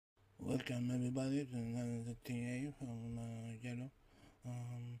Welcome everybody to another TA from Yellow.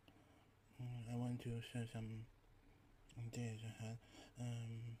 Um, I want to share some ideas I had.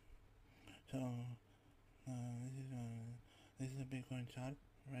 So this is a Bitcoin chart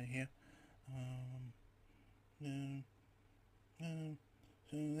right here.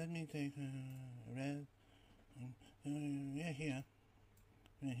 So let me take red. Yeah, here,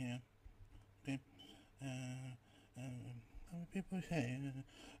 right here. Okay. People say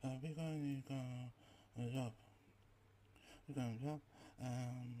Bitcoin is gonna drop. It's gonna drop.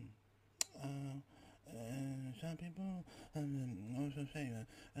 Some people also say that.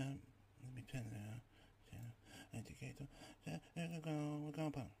 Let me turn the indicator. We're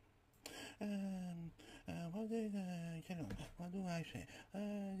gonna pump. What do I say?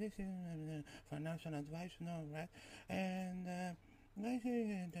 This is financial advice, no, right? And I say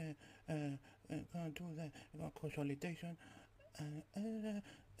gonna do the consolidation.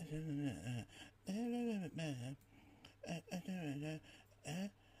 This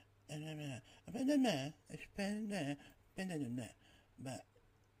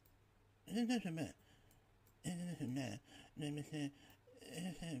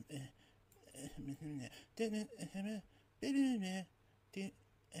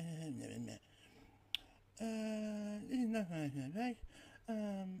is not my advice.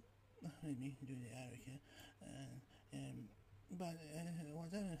 Let me do the arrow here. But what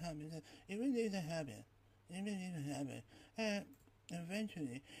doesn't happen is that it really is a habit. It really is a habit.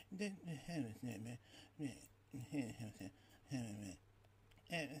 Eventually, the habits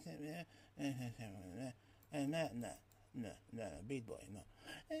no, beat boy, no.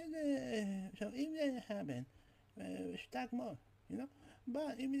 And so if that happen, stack more, you know.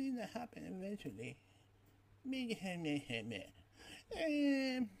 But if it doesn't happen eventually,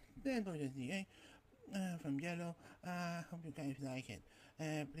 there goes the DA from Yellow. Hope you guys like it.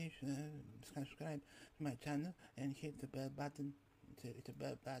 Please subscribe to my channel and hit the bell button. It's a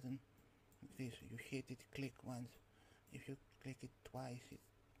bell button. Please, you hit it, click once. If you click it twice,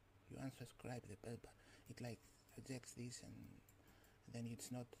 you unsubscribe the bell button. It like rejects this, and then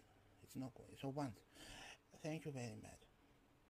it's not going. So once. Thank you very much.